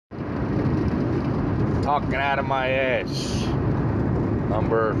talking out of my ass.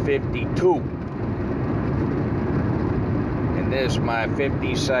 Number 52. And this is my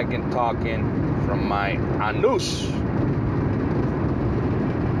 50-second talking from my anus.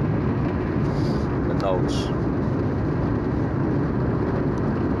 The nose.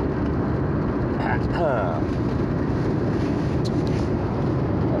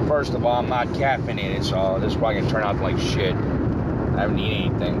 Well, first of all, I'm not caffeinated, so this is probably going to turn out like shit. I haven't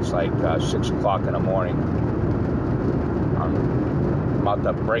eaten anything. It's like 6 o'clock in the morning. I'm about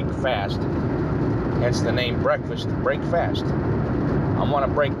to break fast. Hence the name breakfast. Break fast. I want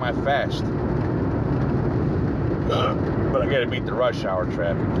to break my fast. But I got to beat the rush hour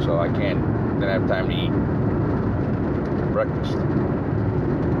traffic, so I didn't have time to eat breakfast.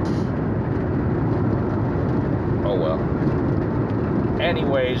 Oh well.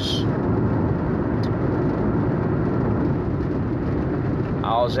 Anyways,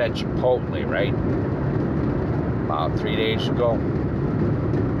 I was at Chipotle, right? About 3 days ago.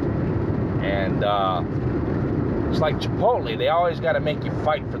 And it's like Chipotle, they always got to make you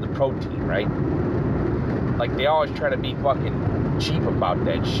fight for the protein, right? Like they always try to be fucking cheap about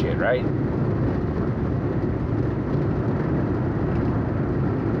that shit, right?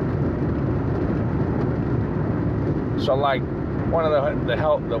 So like one of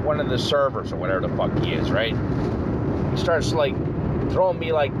the servers or whatever the fuck he is, right? He starts like throwing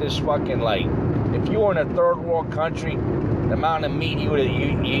me like this fucking like, if you were in a third world country, the amount of meat you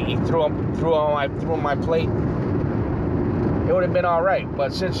threw on my plate, it would have been all right.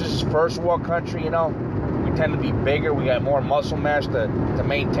 But since this is first world country, you know, we tend to be bigger. We got more muscle mass to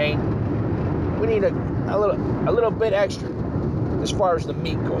maintain. We need a little bit extra as far as the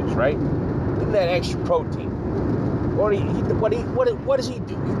meat goes, right? Give that extra protein. What does he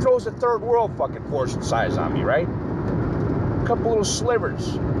do? He throws a third world fucking portion size on me, right? A couple little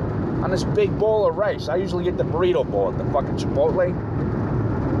slivers on this big bowl of rice. I usually get the burrito bowl at the fucking Chipotle.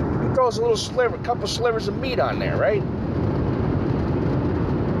 He throws a couple slivers of meat on there, right?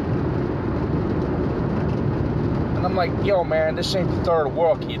 And I'm like, yo, man, this ain't the third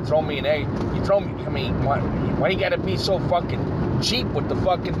world. Can you throw me an egg? I mean, why you gotta be so fucking cheap with the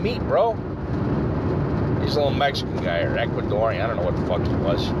fucking meat, bro? He's a little Mexican guy or Ecuadorian. I don't know what the fuck he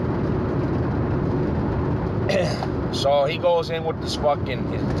was. So he goes in with this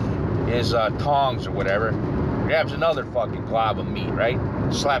fucking his tongs or whatever, grabs another fucking glob of meat, right?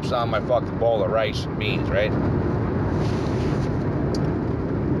 Slaps on my fucking bowl of rice and beans, right?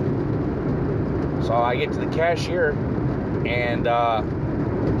 So I get to the cashier, and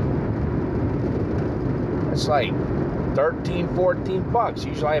it's like 13, 14 bucks.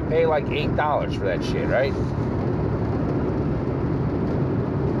 Usually I pay like $8 for that shit, right?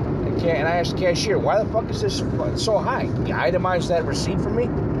 And I asked the cashier, why the fuck is this so high? Can you itemize that receipt for me?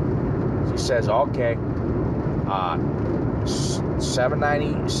 She says, okay.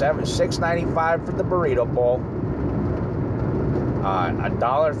 $6.95 for the burrito bowl.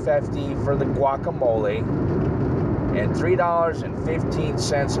 $1.50 for the guacamole. And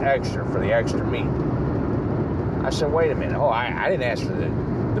 $3.15 extra for the extra meat. I said, wait a minute. Oh, I didn't ask for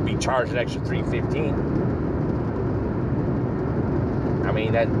to be charged an extra $3.15. I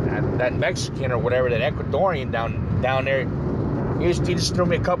mean, that Mexican or whatever, that Ecuadorian down there, he just threw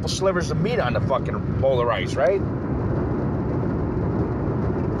me a couple slivers of meat on the fucking bowl of rice, right?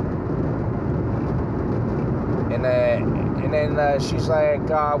 And then she's like,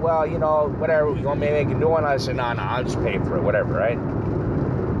 well, you know, whatever, you want me to make a new one? I said, no, I'll just pay for it, whatever, right?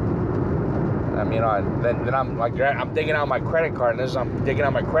 I mean, then I'm like, I'm digging out my credit card, and as I'm digging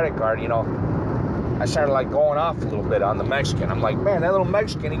out my credit card, you know, I started like going off a little bit on the Mexican. I'm like, man, that little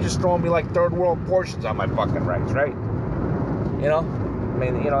Mexican, he just throwing me like third world portions on my fucking rice, right? You know? I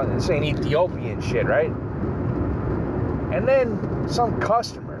mean, you know, this ain't Ethiopian shit, right? And then some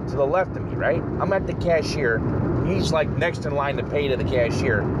customer to the left of me, right? I'm at the cashier. He's like next in line to pay to the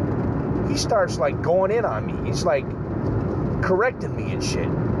cashier. He starts like going in on me. He's like correcting me and shit.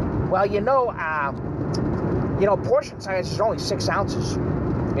 Well, you know, portion size is only 6 ounces,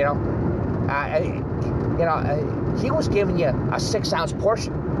 you know? He was giving you a 6-ounce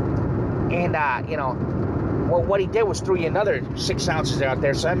portion, and you know, well, what he did was threw you another 6 ounces out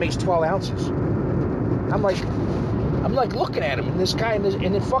there, so that makes 12 ounces. I'm like looking at him, and this guy in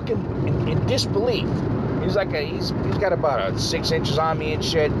disbelief. He's like he's got about 6 inches on me and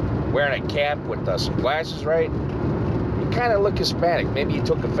shit, wearing a cap with some glasses, right? He kind of looked Hispanic. Maybe he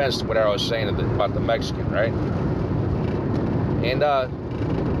took offense to whatever I was saying about the Mexican, right? And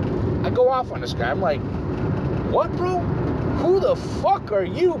I go off on this guy. I'm like, what, bro? Who the fuck are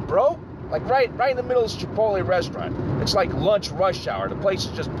you, bro? Like right in the middle of this Chipotle restaurant. It's like lunch rush hour. The place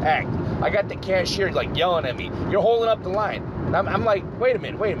is just packed. I got the cashier like yelling at me. You're holding up the line. And I'm like, wait a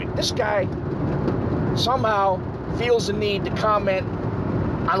minute. This guy somehow feels the need to comment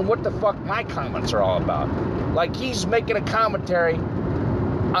on what the fuck my comments are all about. Like he's making a commentary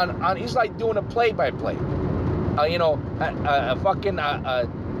on he's like doing a play-by-play.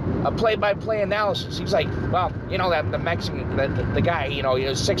 A play-by-play analysis. He's like, well, that the Mexican, the guy, he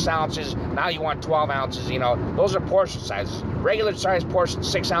was 6 ounces. Now you want 12 ounces. Those are portion sizes. Regular size portion,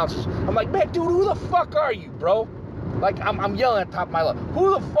 6 ounces. I'm like, man, dude, who the fuck are you, bro? Like, I'm yelling at the top of my lungs.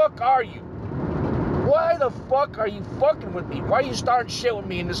 Who the fuck are you? Why the fuck are you fucking with me? Why are you starting shit with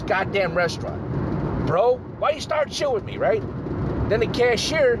me in this goddamn restaurant, bro? Why are you starting shit with me, right? Then the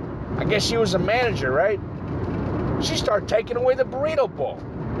cashier, I guess she was a manager, right? She started taking away the burrito bowl.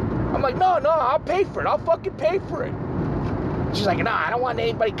 I'm like, no, I'll pay for it. I'll fucking pay for it. She's like, no, I don't want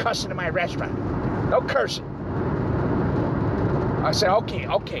anybody cussing in my restaurant. No cursing. I said, okay,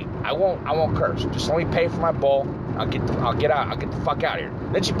 I won't curse. Just let me pay for my bowl. I'll get the fuck out of here.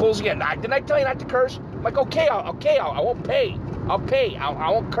 Then she pulls again. Didn't I tell you not to curse? I'm like, okay, I won't pay. I'll pay. I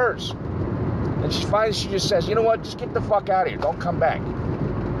won't curse. And she just says, you know what? Just get the fuck out of here. Don't come back.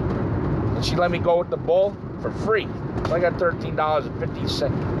 And she let me go with the bowl for free. So I got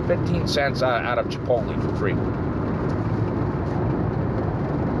 $13.15 out of Chipotle for free.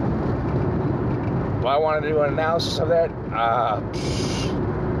 Do I want to do an analysis of that?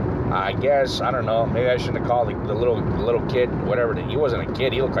 I guess, I don't know. Maybe I shouldn't have called the little kid, whatever. He wasn't a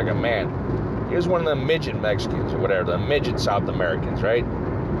kid. He looked like a man. He was one of the midget Mexicans or whatever, the midget South Americans, right?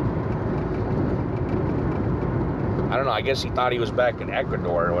 I don't know. I guess he thought he was back in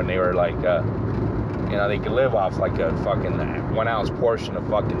Ecuador when they were like, they could live off like a fucking 1 ounce portion of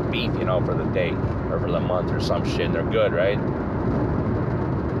fucking beef, for the day or for the month or some shit. And they're good, right?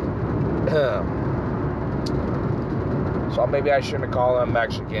 So maybe I shouldn't have called him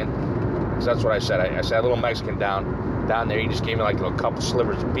Mexican, because that's what I said. I said a little Mexican down there. He just gave me like a couple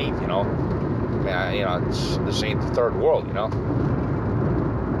slivers of beef, this ain't the third world,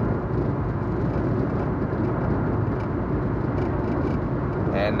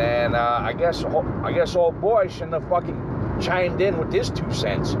 And then I guess old boy shouldn't have fucking chimed in with his 2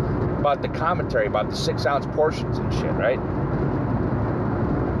 cents about the commentary about the 6 ounce portions and shit, right?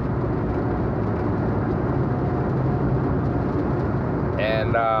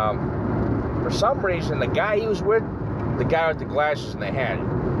 And for some reason, the guy he was with, the guy with the glasses in the hand,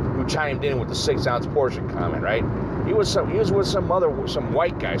 who chimed in with the 6 ounce portion comment, right? He was with some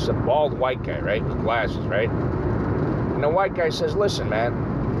white guy, some bald white guy, right, with glasses, right? And the white guy says, "Listen, man,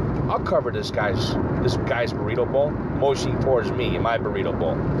 I'll cover this guy's burrito bowl," motioning towards me in my burrito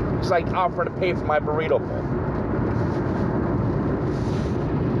bowl. He's like offering to pay for my burrito bowl.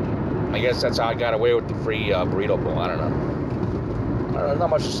 I guess that's how I got away with the free burrito bowl. I don't know. Not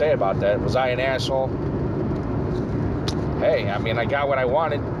much to say about that. Was I an asshole? Hey, I mean, I got what I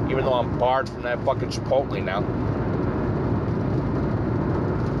wanted, even though I'm barred from that fucking Chipotle now.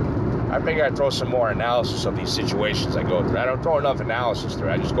 I figure I throw some more analysis of these situations I go through. I don't throw enough analysis through.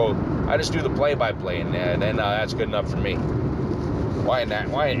 I just do the play-by-play, and then that's good enough for me. Why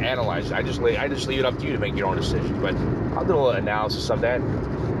analyze? I just leave it up to you to make your own decisions. But I'll do a little analysis of that,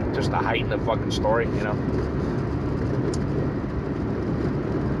 just to heighten the fucking story,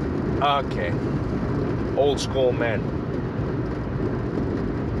 Okay. Old school men.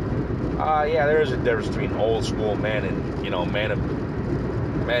 Yeah, there is a difference between old school men and,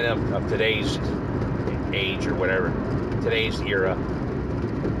 men of today's age or whatever, today's era.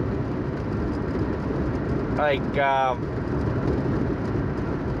 Like,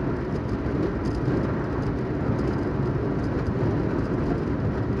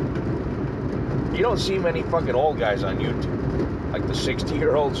 you don't see many fucking old guys on YouTube. Like the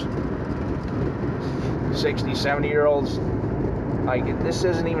 60-year-olds, 60, 70-year-olds. Like, this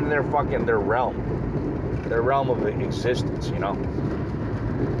isn't even their realm of existence,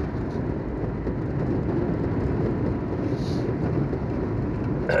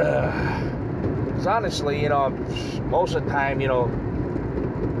 Because honestly, most of the time,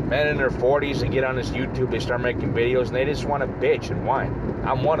 men in their 40s, they get on this YouTube, they start making videos, and they just want to bitch and whine.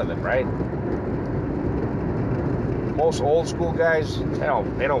 I'm one of them, right? Most old school guys, they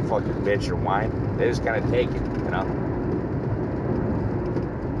don't fucking bitch or whine. They just kind of take it,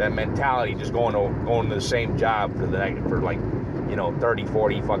 That mentality, just going to the same job for 30,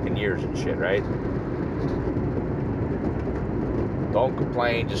 40 fucking years and shit, right? Don't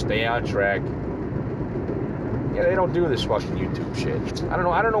complain, just stay on track. Yeah, they don't do this fucking YouTube shit. I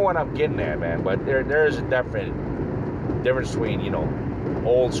don't know what I'm getting at, man, but there is a definite difference between,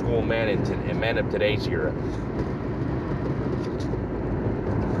 old school men and men of today's era.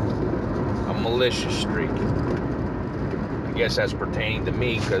 A malicious streak. I guess that's pertaining to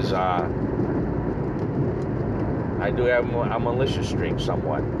me because I do have a malicious streak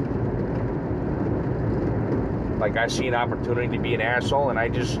somewhat. Like I see an opportunity to be an asshole, and I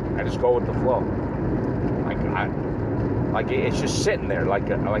just go with the flow. Like it's just sitting there, like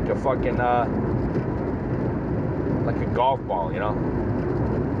a fucking like a golf ball, you know,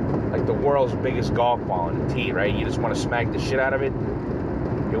 like the world's biggest golf ball in the tee, right? You just want to smack the shit out of it.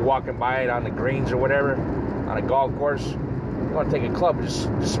 You're walking by it on the greens or whatever, on a golf course. You want to take a club and just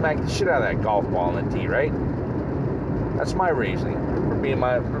smack the shit out of that golf ball in the tee, right? That's my reasoning for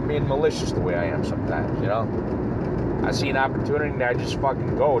being malicious the way I am sometimes, you know. I see an opportunity and I just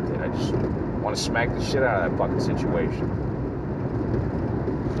fucking go with it. I just want to smack the shit out of that fucking situation.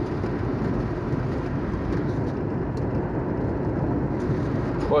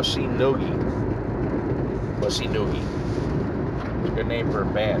 Pussy Noogie. Pussy Noogie. It's a good name for a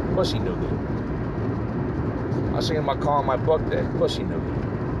band. Pussy Noogie. I was thinking about calling my book that. Pussy Noogie.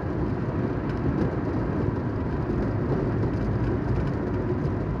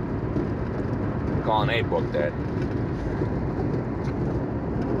 Calling a book that.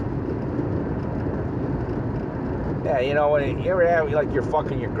 Yeah, you know, when you ever have, like, you're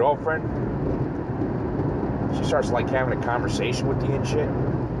fucking your girlfriend, she starts, like, having a conversation with you and shit,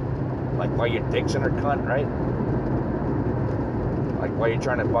 like, while your dick's in her cunt, right? Like, while you're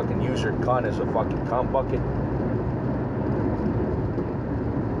trying to fucking use her cunt as a fucking cum bucket.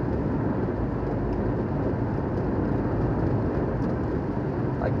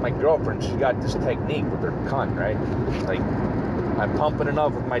 Like, my girlfriend, she got this technique with her cunt, right? Like, I'm pumping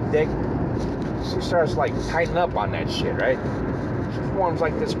enough with my dick, she starts like tightening up on that shit, right? She forms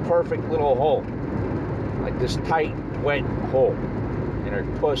like this perfect little hole, like this tight, wet hole in her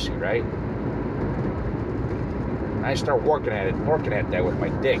pussy, right? And I start working at that with my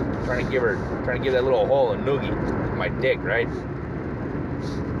dick, trying to give that little hole a noogie with my dick, right?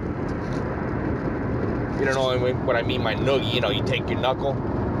 You don't know what I mean by noogie. You know, you take your knuckle,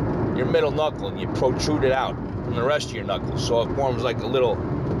 your middle knuckle, and you protrude it out from the rest of your knuckles, so it forms like a little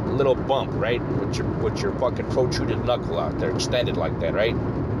bump, right? With your fucking protruded knuckle out there, extended like that, right?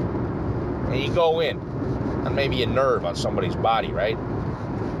 And you go in on maybe a nerve on somebody's body, right?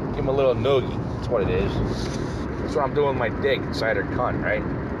 Give them a little noogie. That's what it is. That's what I'm doing with my dick inside her cunt, right?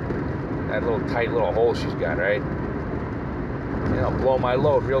 That little tight little hole she's got, right? You know, blow my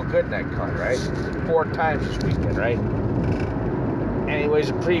load real good in that cunt, right? 4 times this weekend, right? Anyways,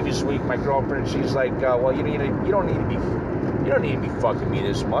 the previous week, my girlfriend, she's like, well, you don't need to be fucking me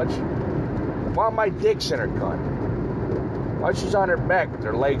this much. While my dick's in her cunt. While she's on her back with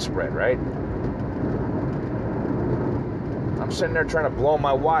her legs spread, right? I'm sitting there trying to blow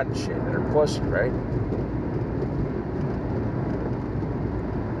my wad and shit in her pussy, right?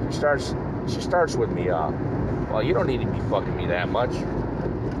 She starts with me, well, you don't need to be fucking me that much.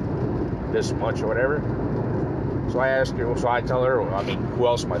 This much or whatever. So I tell her, I mean, who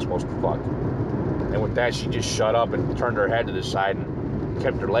else am I supposed to fuck? And with that, she just shut up and turned her head to the side and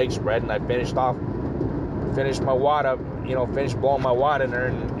kept her legs spread. And I finished my wad up, you know, finished blowing my wad in her.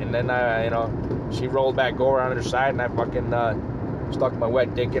 And then, you know, she rolled back over on her side and I fucking stuck my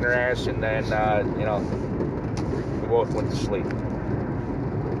wet dick in her ass. And then, you know, we both went to sleep.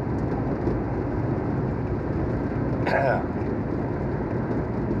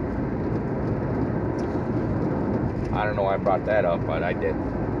 I don't know why I brought that up, but I did.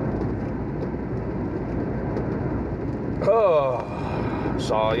 Oh,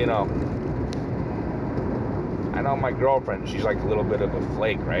 so, you know, I know my girlfriend, she's like a little bit of a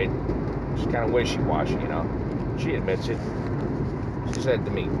flake, right? She's kind of wishy-washy, you know. She admits it. She said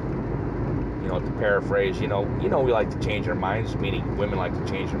to me, you know, to paraphrase, you know, we like to change our minds, meaning women like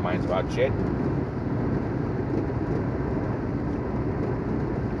to change their minds about shit.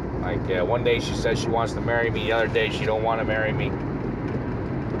 Like, one day she says she wants to marry me, the other day she don't want to marry me.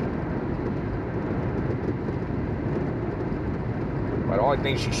 But the only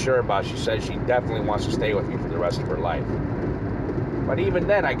thing she's sure about, she says she definitely wants to stay with me for the rest of her life. But even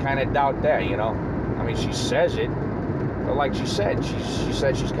then, I kind of doubt that, you know. I mean, she says it, but like she said, she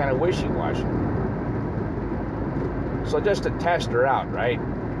said she's kind of wishy-washy. So just to test her out, right?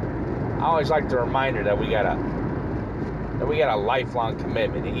 I always like to remind her that we got a lifelong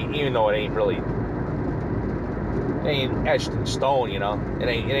commitment, even though it ain't etched in stone, you know. It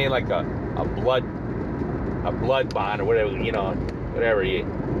ain't like a blood bond or whatever, you know. Whatever, we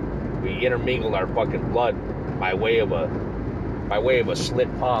intermingled our fucking blood by way of a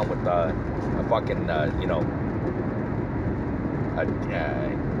slit palm with a fucking, you know, a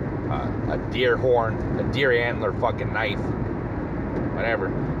a deer horn, a deer antler fucking knife, whatever.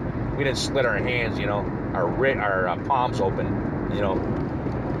 We didn't slit our hands, you know, our palms open, you know,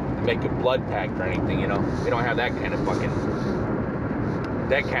 to make a blood pact or anything, you know. We don't have that kind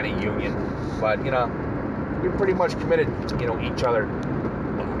of union. But, you know, we're pretty much committed to, you know,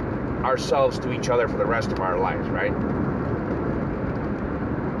 ourselves to each other for the rest of our lives, right?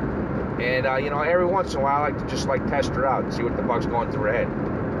 And, you know, every once in a while I like to just like test her out and see what the fuck's going through her head.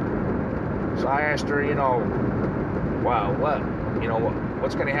 So I asked her, you know, wow,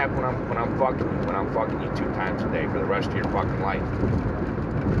 what's gonna happen when I'm fucking you 2 times a day for the rest of your fucking life?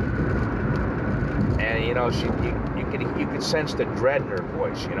 And you know, you could sense the dread in her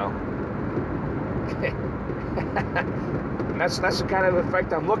voice, you know. And that's the kind of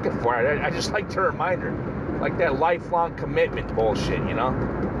effect I'm looking for. I just like to remind her, like that lifelong commitment bullshit, you know.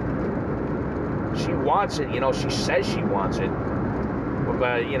 She wants it, you know. She says she wants it,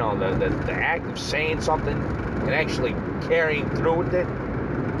 but you know, the act of saying something and actually carrying through with it,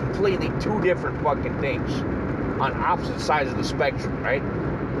 completely 2 different fucking things on opposite sides of the spectrum, right?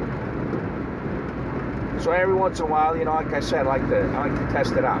 So every once in a while, you know, like I said, I like to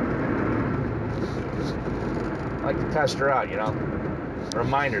test it out. I like to test her out, you know. A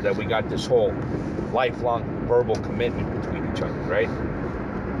reminder that we got this whole lifelong verbal commitment between each other, right?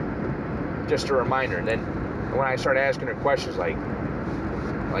 Just a reminder. And then when I start asking her questions like,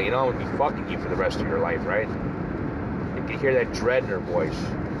 you know, I'm gonna be fucking you for the rest of your life, right? You can hear that dread in her voice.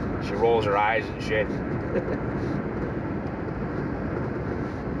 She rolls her eyes and shit.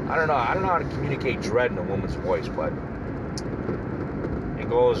 I don't know how to communicate dread in a woman's voice, but it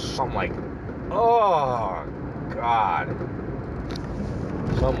goes something like, oh God,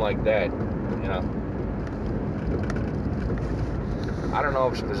 something like that, you know. I don't know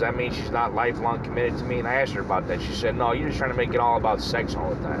does that mean she's not lifelong committed to me? And I asked her about that. She said, no, you're just trying to make it all about sex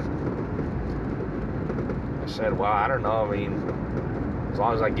all the time. I said, well, I don't know. I mean, as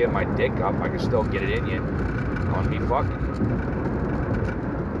long as I get my dick up, I can still get it in you. I want to be fucking.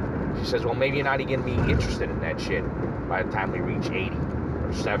 She says, well, maybe you're not even going to be interested in that shit by the time we reach 80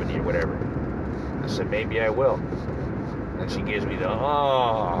 or 70 or whatever. I said, maybe I will. And she gives me the,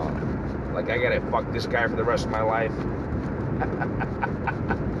 like I got to fuck this guy for the rest of my life.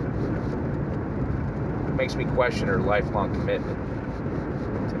 It makes me question her lifelong commitment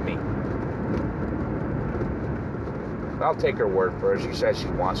to me. But I'll take her word for it. She says she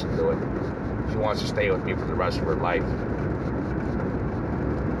wants to do it. She wants to stay with me for the rest of her life.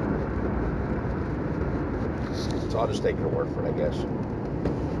 So I'll just take her word for it, I guess.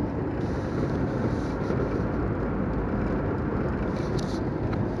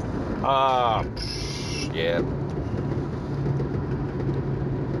 Yeah.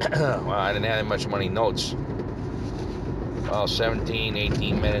 Well, I didn't have much money notes. Well, 17,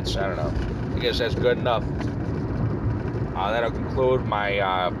 18 minutes, I don't know. I guess that's good enough. That'll conclude my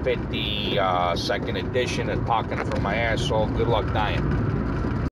 52nd edition of Talking From My Asshole. Good luck dying.